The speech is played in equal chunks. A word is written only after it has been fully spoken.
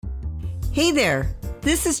Hey there,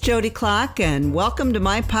 this is Jody Clock, and welcome to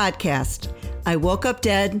my podcast, I Woke Up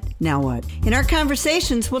Dead, Now What? In our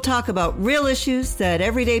conversations, we'll talk about real issues that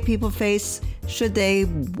everyday people face should they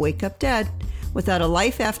wake up dead without a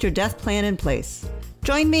life after death plan in place.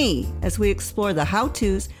 Join me as we explore the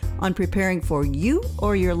how-tos on preparing for you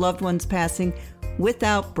or your loved one's passing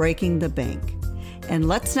without breaking the bank. And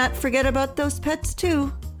let's not forget about those pets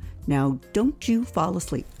too. Now, don't you fall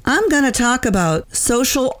asleep. I'm going to talk about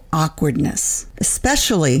social awkwardness,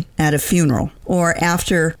 especially at a funeral or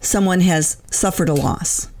after someone has suffered a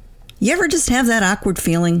loss. You ever just have that awkward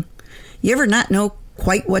feeling? You ever not know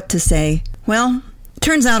quite what to say? Well, it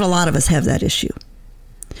turns out a lot of us have that issue.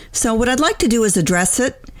 So what I'd like to do is address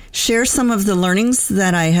it, share some of the learnings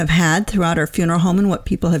that I have had throughout our funeral home and what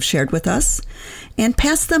people have shared with us, and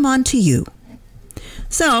pass them on to you.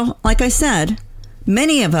 So, like I said,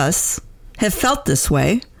 many of us have felt this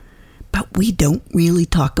way, but we don't really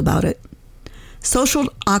talk about it. Social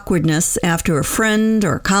awkwardness after a friend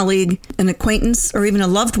or a colleague, an acquaintance, or even a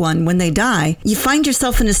loved one, when they die, you find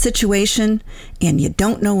yourself in a situation and you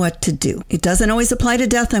don't know what to do. It doesn't always apply to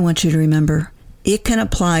death, I want you to remember. It can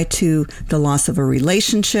apply to the loss of a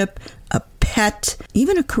relationship, a pet,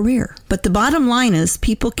 even a career. But the bottom line is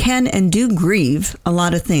people can and do grieve a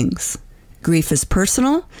lot of things. Grief is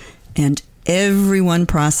personal, and everyone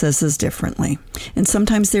processes differently. And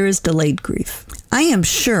sometimes there is delayed grief. I am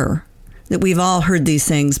sure that we've all heard these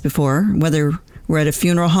things before, whether we're at a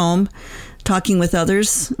funeral home, talking with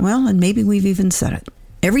others, well, and maybe we've even said it.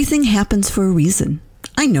 Everything happens for a reason.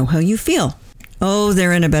 I know how you feel. Oh,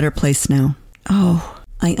 they're in a better place now. Oh,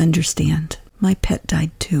 I understand. My pet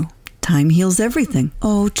died too. Time heals everything.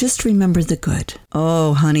 Oh, just remember the good.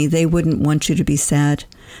 Oh, honey, they wouldn't want you to be sad.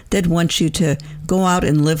 They'd want you to go out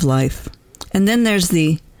and live life. And then there's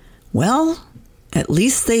the, well, at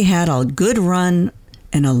least they had a good run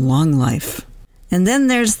and a long life. And then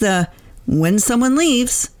there's the, when someone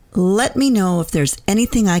leaves, let me know if there's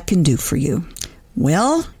anything I can do for you.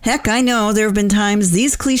 Well, heck, I know there have been times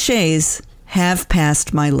these cliches have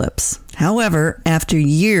passed my lips. However, after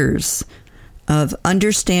years of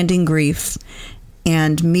understanding grief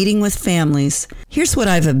and meeting with families, here's what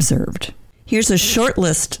I've observed. Here's a short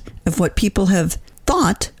list of what people have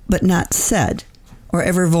thought but not said or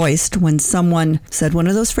ever voiced when someone said one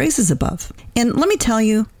of those phrases above. And let me tell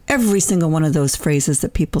you, every single one of those phrases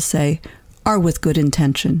that people say are with good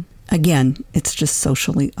intention. Again, it's just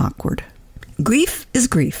socially awkward. Grief is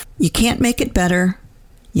grief. You can't make it better.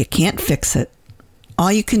 You can't fix it.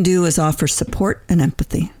 All you can do is offer support and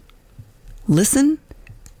empathy. Listen,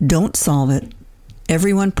 don't solve it.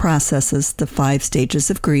 Everyone processes the 5 stages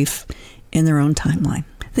of grief in their own timeline.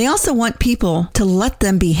 They also want people to let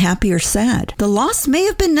them be happy or sad. The loss may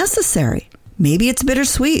have been necessary. Maybe it's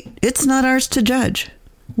bittersweet. It's not ours to judge.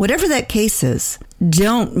 Whatever that case is,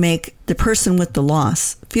 don't make the person with the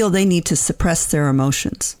loss feel they need to suppress their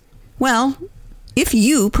emotions. Well, if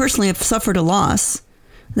you personally have suffered a loss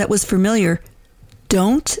that was familiar,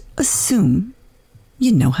 don't assume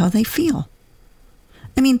you know how they feel.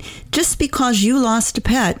 I mean, just because you lost a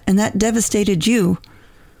pet and that devastated you,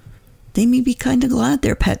 they may be kind of glad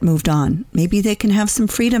their pet moved on. Maybe they can have some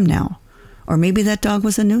freedom now. Or maybe that dog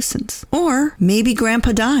was a nuisance. Or maybe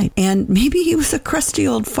Grandpa died and maybe he was a crusty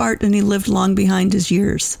old fart and he lived long behind his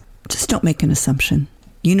years. Just don't make an assumption.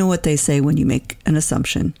 You know what they say when you make an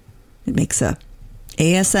assumption. It makes a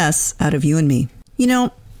ASS out of you and me. You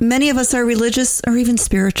know, many of us are religious or even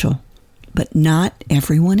spiritual, but not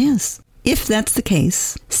everyone is. If that's the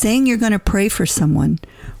case, saying you're going to pray for someone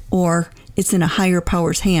or it's in a higher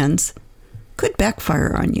power's hands could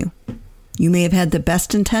backfire on you. You may have had the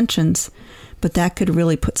best intentions, but that could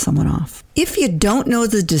really put someone off. If you don't know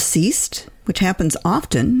the deceased, which happens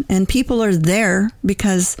often, and people are there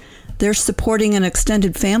because they're supporting an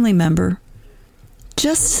extended family member,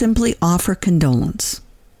 just simply offer condolence.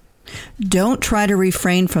 Don't try to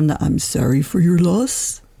refrain from the "I'm sorry for your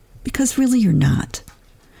loss," because really you're not.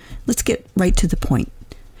 Let's get right to the point.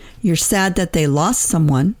 You're sad that they lost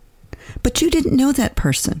someone, but you didn't know that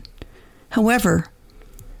person. However,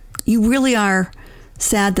 you really are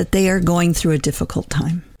sad that they are going through a difficult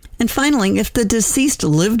time. And finally, if the deceased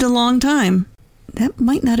lived a long time, that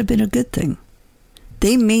might not have been a good thing.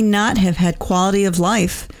 They may not have had quality of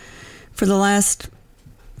life for the last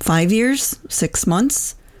 5 years, 6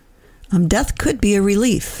 months. Death could be a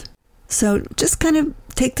relief. So just kind of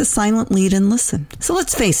take the silent lead and listen. So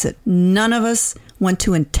let's face it, none of us want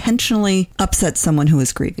to intentionally upset someone who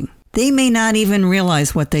is grieving. They may not even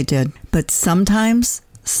realize what they did, but sometimes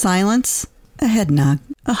silence, a head nod,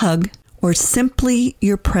 a hug, or simply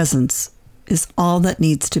your presence is all that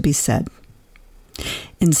needs to be said.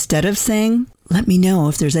 Instead of saying, let me know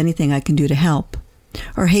if there's anything I can do to help,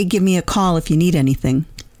 or hey, give me a call if you need anything.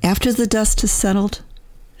 After the dust has settled,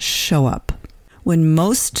 show up. When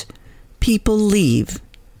most people leave,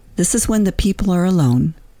 this is when the people are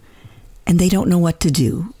alone and they don't know what to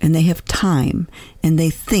do, and they have time, and they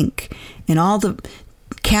think, and all the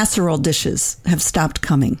casserole dishes have stopped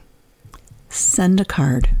coming. Send a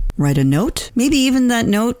card. Write a note. Maybe even that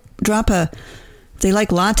note, drop if they like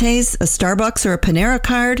lattes, a Starbucks or a Panera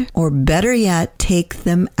card, or better yet, take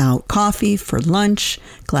them out. Coffee for lunch,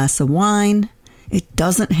 glass of wine. It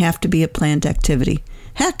doesn't have to be a planned activity.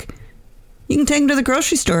 Heck, you can take them to the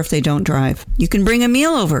grocery store if they don't drive. You can bring a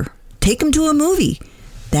meal over. Take them to a movie.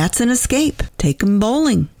 That's an escape. Take them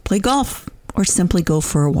bowling, play golf, or simply go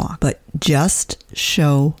for a walk. But just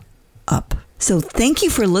show up. So thank you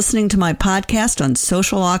for listening to my podcast on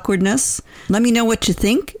social awkwardness. Let me know what you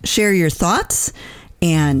think. Share your thoughts.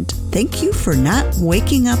 And thank you for not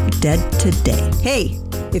waking up dead today. Hey,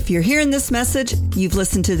 if you're hearing this message, you've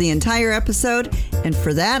listened to the entire episode. And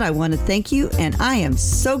for that, I want to thank you. And I am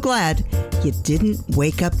so glad you didn't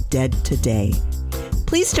wake up dead today.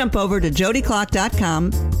 Please jump over to jodyclock.com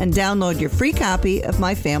and download your free copy of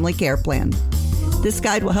my family care plan. This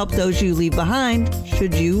guide will help those you leave behind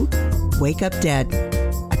should you wake up dead.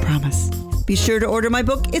 I promise. Be sure to order my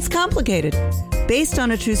book, It's Complicated, based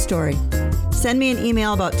on a true story. Send me an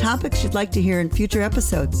email about topics you'd like to hear in future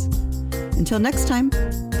episodes. Until next time,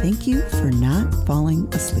 thank you for not falling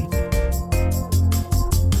asleep.